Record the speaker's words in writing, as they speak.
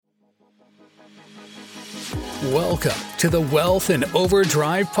Welcome to the Wealth and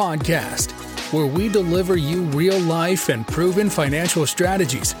Overdrive podcast, where we deliver you real-life and proven financial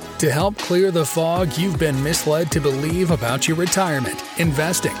strategies to help clear the fog you've been misled to believe about your retirement,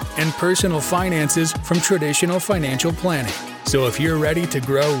 investing, and personal finances from traditional financial planning. So if you're ready to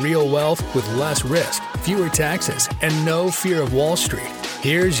grow real wealth with less risk, fewer taxes, and no fear of Wall Street,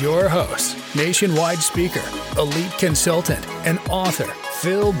 here's your host, nationwide speaker, elite consultant, and author,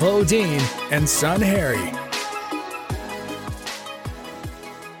 Phil Bodine and son Harry.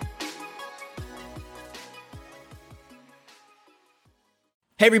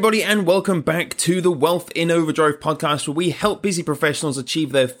 Hey everybody, and welcome back to the Wealth in Overdrive podcast, where we help busy professionals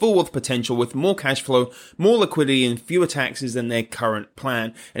achieve their full wealth potential with more cash flow, more liquidity, and fewer taxes than their current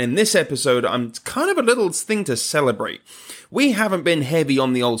plan. And in this episode, I'm kind of a little thing to celebrate. We haven't been heavy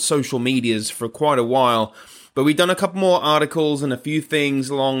on the old social medias for quite a while, but we've done a couple more articles and a few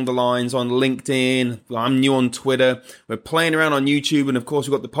things along the lines on LinkedIn. I'm new on Twitter. We're playing around on YouTube, and of course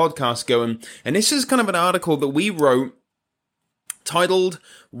we've got the podcast going. And this is kind of an article that we wrote titled,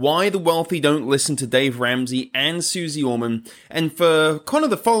 Why the Wealthy Don't Listen to Dave Ramsey and Suze Orman. And for kind of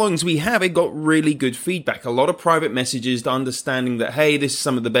the followings we have, it got really good feedback. A lot of private messages understanding that, hey, this is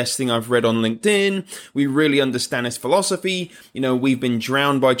some of the best thing I've read on LinkedIn. We really understand his philosophy. You know, we've been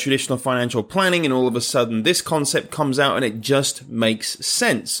drowned by traditional financial planning, and all of a sudden this concept comes out and it just makes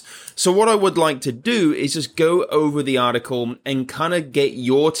sense. So what I would like to do is just go over the article and kind of get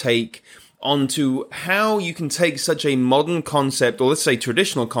your take onto how you can take such a modern concept, or let's say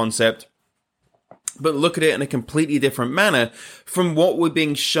traditional concept, but look at it in a completely different manner from what we're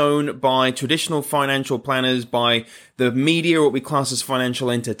being shown by traditional financial planners, by the media, what we class as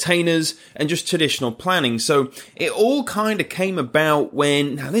financial entertainers, and just traditional planning. So it all kind of came about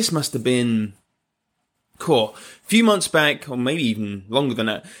when, now this must have been a few months back, or maybe even longer than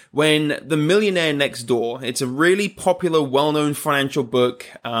that, when The Millionaire Next Door, it's a really popular, well-known financial book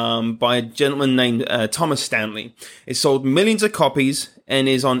by a gentleman named Thomas Stanley. It sold millions of copies and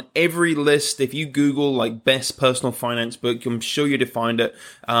is on every list. If you Google like best personal finance book, I'm sure you'd find it.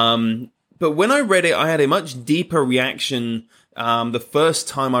 But when I read it, I had a much deeper reaction the first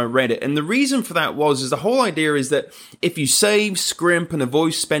time I read it. And the reason for that is the whole idea is that if you save, scrimp, and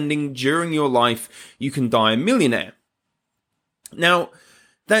avoid spending during your life, you can die a millionaire. Now,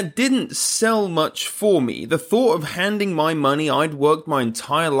 that didn't sell much for me. The thought of handing my money I'd worked my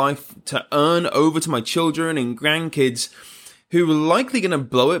entire life to earn over to my children and grandkids, who were likely going to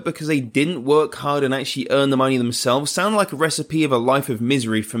blow it because they didn't work hard and actually earn the money themselves, sound like a recipe of a life of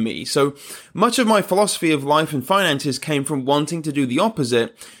misery for me. So much of my philosophy of life and finances came from wanting to do the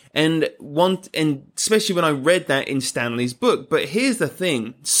opposite, and especially when I read that in Stanley's book. But here's the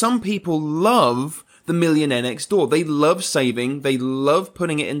thing. Some people love The Millionaire Next Door. They love saving, they love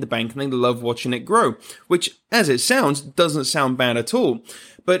putting it in the bank, and they love watching it grow, which, as it sounds, doesn't sound bad at all.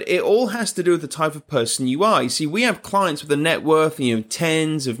 But it all has to do with the type of person you are. You see, we have clients with a net worth,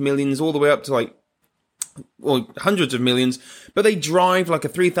 tens of millions, all the way up to hundreds of millions, but they drive like a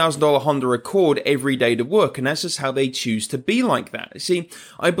 $3,000 Honda Accord every day to work, and that's just how they choose to be like that. You see,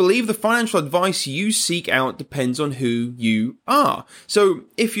 I believe the financial advice you seek out depends on who you are. So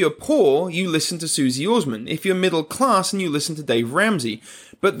if you're poor, you listen to Suze Orman. If you're middle class, and you listen to Dave Ramsey.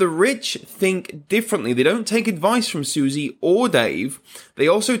 But the rich think differently. They don't take advice from Suze or Dave. They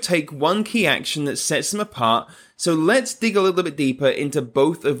also take one key action that sets them apart. So let's dig a little bit deeper into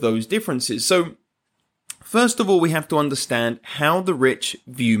both of those differences. So first of all, we have to understand how the rich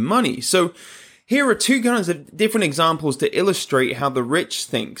view money. So here are two kinds of different examples to illustrate how the rich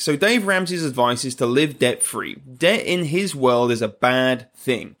think. So Dave Ramsey's advice is to live debt-free. Debt in his world is a bad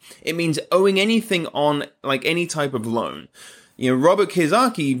thing. It means owing anything on like any type of loan. Robert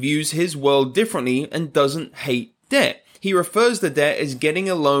Kiyosaki views his world differently and doesn't hate debt. He refers to debt as getting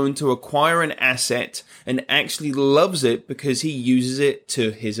a loan to acquire an asset and actually loves it because he uses it to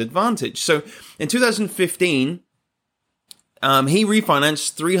his advantage. So in 2015, he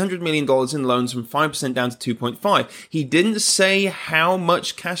refinanced $300 million in loans from 5% down to 2.5%. He didn't say how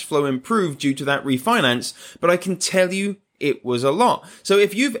much cash flow improved due to that refinance, but I can tell you it was a lot. So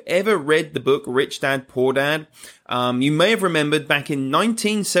if you've ever read the book Rich Dad, Poor Dad, you may have remembered back in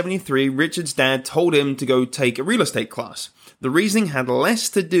 1973, Richard's dad told him to go take a real estate class. The reasoning had less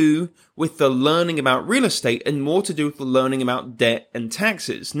to do with the learning about real estate and more to do with the learning about debt and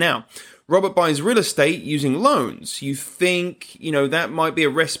taxes. Now, Robert buys real estate using loans. You think, that might be a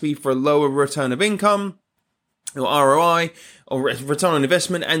recipe for a lower return of income, or ROI, or return on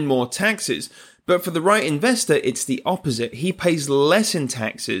investment, and more taxes. But for the right investor, it's the opposite. He pays less in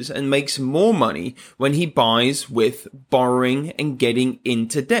taxes and makes more money when he buys with borrowing and getting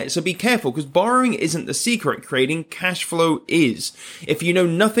into debt. So be careful, because borrowing isn't the secret. Creating cash flow is. If you know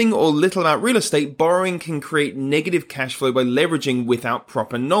nothing or little about real estate, borrowing can create negative cash flow by leveraging without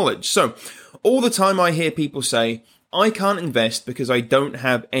proper knowledge. So all the time I hear people say, I can't invest because I don't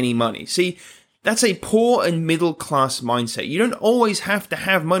have any money. See, that's a poor and middle class mindset. You don't always have to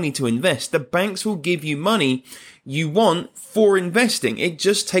have money to invest. The banks will give you money you want for investing. It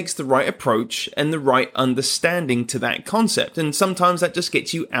just takes the right approach and the right understanding to that concept. And sometimes that just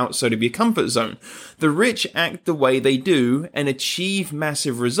gets you outside of your comfort zone. The rich act the way they do and achieve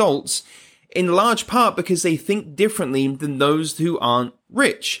massive results in large part because they think differently than those who aren't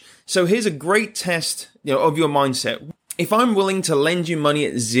rich. So here's a great test, of your mindset. If I'm willing to lend you money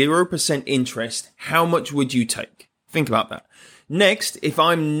at 0% interest, how much would you take? Think about that. Next, if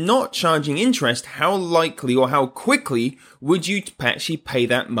I'm not charging interest, how likely or how quickly would you actually pay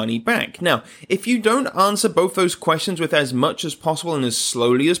that money back? Now, if you don't answer both those questions with as much as possible and as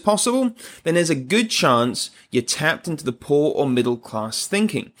slowly as possible, then there's a good chance you're tapped into the poor or middle class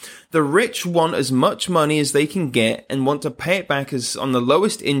thinking. The rich want as much money as they can get and want to pay it back as on the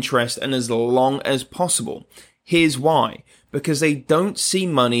lowest interest and as long as possible. Here's why. Because they don't see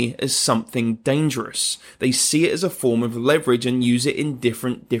money as something dangerous. They see it as a form of leverage and use it in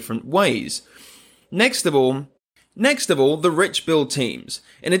different ways. Next of all, the rich build teams.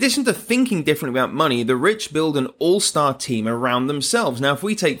 In addition to thinking differently about money, the rich build an all-star team around themselves. Now, if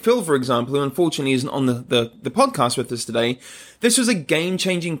we take Phil, for example, who unfortunately isn't on the podcast with us today, this was a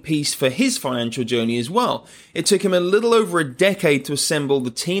game-changing piece for his financial journey as well. It took him a little over a decade to assemble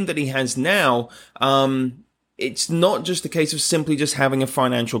the team that he has now. It's not just a case of simply just having a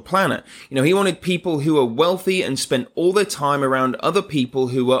financial planner. He wanted people who are wealthy and spent all their time around other people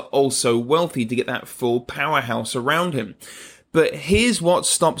who are also wealthy to get that full powerhouse around him. But here's what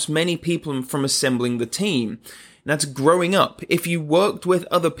stops many people from assembling the team. And that's growing up. If you worked with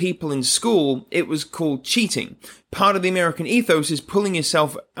other people in school, it was called cheating. Part of the American ethos is pulling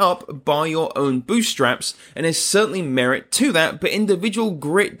yourself up by your own bootstraps, and there's certainly merit to that, but individual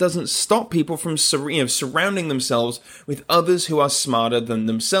grit doesn't stop people from surrounding themselves with others who are smarter than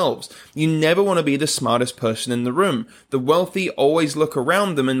themselves. You never want to be the smartest person in the room. The wealthy always look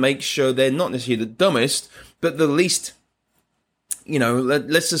around them and make sure they're not necessarily the dumbest, but the least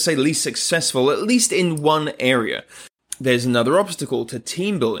let's just say least successful, at least in one area. There's another obstacle to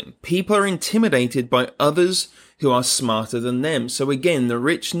team building. People are intimidated by others who are smarter than them. So again, the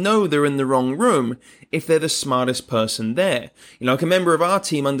rich know they're in the wrong room if they're the smartest person there. Like a member of our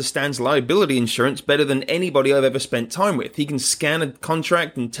team understands liability insurance better than anybody I've ever spent time with. He can scan a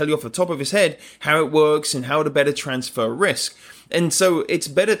contract and tell you off the top of his head how it works and how to better transfer risk. And so it's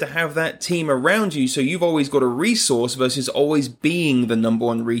better to have that team around you so you've always got a resource versus always being the number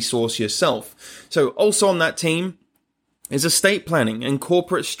one resource yourself. So also on that team is estate planning and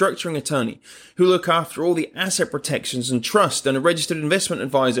corporate structuring attorney who look after all the asset protections and trust, and a registered investment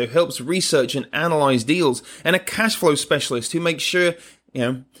advisor who helps research and analyze deals, and a cash flow specialist who makes sure,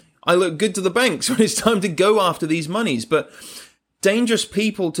 I look good to the banks when it's time to go after these monies. But dangerous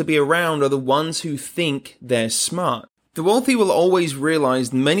people to be around are the ones who think they're smart. The wealthy will always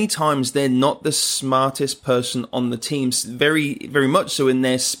realize many times they're not the smartest person on the team, very, very much so in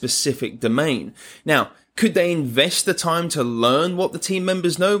their specific domain. Now, could they invest the time to learn what the team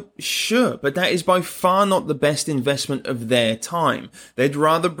members know? Sure, but that is by far not the best investment of their time. They'd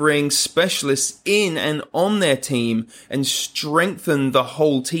rather bring specialists in and on their team and strengthen the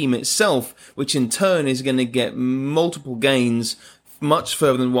whole team itself, which in turn is going to get multiple gains much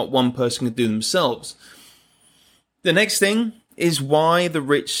further than what one person could do themselves. The next thing is why the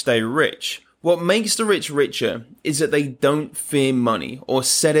rich stay rich. What makes the rich richer is that they don't fear money or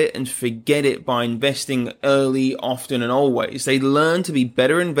set it and forget it by investing early, often, and always. They learn to be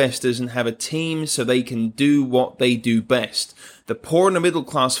better investors and have a team so they can do what they do best. The poor and the middle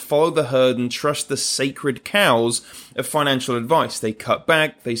class follow the herd and trust the sacred cows of financial advice. They cut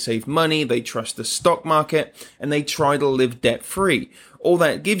back, they save money, they trust the stock market, and they try to live debt-free. All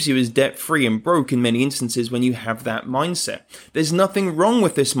that gives you is debt-free and broke in many instances when you have that mindset. There's nothing wrong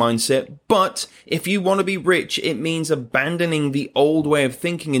with this mindset, but if you want to be rich, it means abandoning the old way of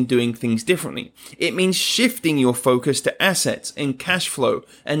thinking and doing things differently. It means shifting your focus to assets and cash flow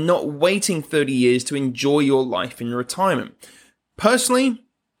and not waiting 30 years to enjoy your life in retirement. Personally,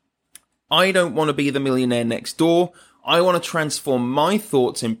 I don't want to be the millionaire next door. I want to transform my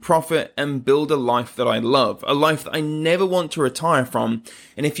thoughts in profit and build a life that I love, a life that I never want to retire from.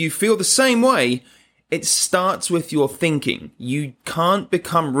 And if you feel the same way, It starts with your thinking. You can't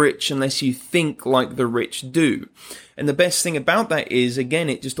become rich unless you think like the rich do. And the best thing about that is, again,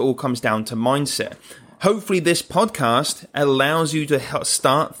 it just all comes down to mindset. Hopefully this podcast allows you to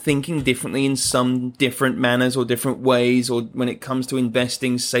start thinking differently in some different manners or different ways, or when it comes to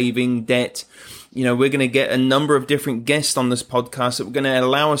investing, saving, debt. You know, we're going to get a number of different guests on this podcast that we're going to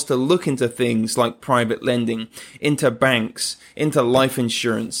allow us to look into things like private lending, into banks, into life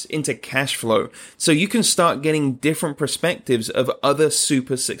insurance, into cash flow. So you can start getting different perspectives of other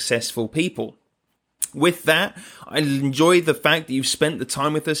super successful people. With that, I enjoy the fact that you've spent the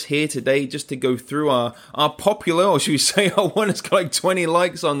time with us here today just to go through our popular, or should we say our one has got like 20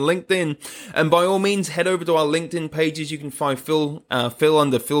 likes on LinkedIn. And by all means, head over to our LinkedIn pages. You can find Phil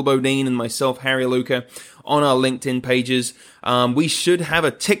under Phil Bodine and myself, Harry Luca, on our LinkedIn pages. We should have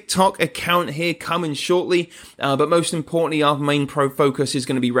a TikTok account here coming shortly. But most importantly, our main focus is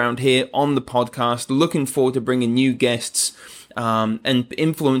going to be around here on the podcast. Looking forward to bringing new guests and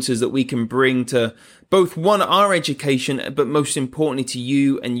influencers that we can bring to both our education, but most importantly to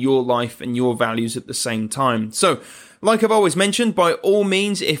you and your life and your values at the same time. So, like I've always mentioned, by all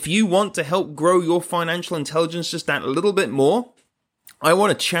means, if you want to help grow your financial intelligence just that little bit more, I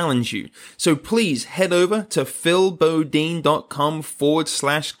want to challenge you. So please head over to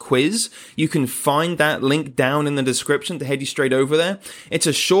philbodine.com/quiz. You can find that link down in the description to head you straight over there. It's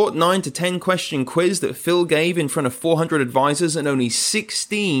a short 9 to 10 question quiz that Phil gave in front of 400 advisors, and only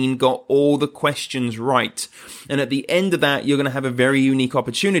 16 got all the questions right. And at the end of that, you're going to have a very unique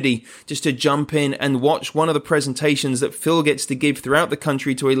opportunity just to jump in and watch one of the presentations that Phil gets to give throughout the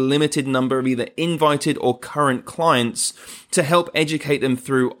country to a limited number of either invited or current clients to help educate them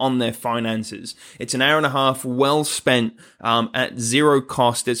through on their finances. It's an hour and a half well spent at zero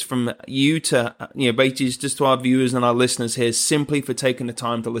cost. It's from you to, basically just to our viewers and our listeners here, simply for taking the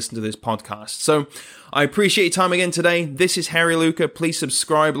time to listen to this podcast. So I appreciate your time again today. This is Harry Luca. Please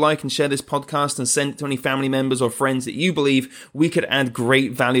subscribe, like, and share this podcast and send it to any family members or friends that you believe we could add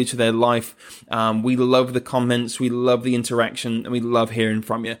great value to their life. We love the comments, we love the interaction, and we love hearing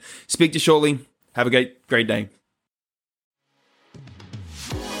from you. Speak to you shortly. Have a great day.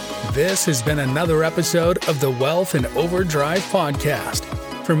 This has been another episode of the Wealth in Overdrive podcast.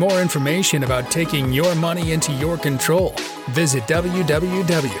 For more information about taking your money into your control, visit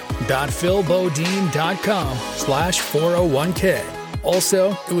www.philbodine.com/401k.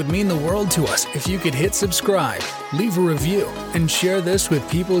 Also, it would mean the world to us if you could hit subscribe, leave a review, and share this with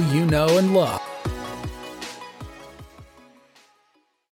people you know and love.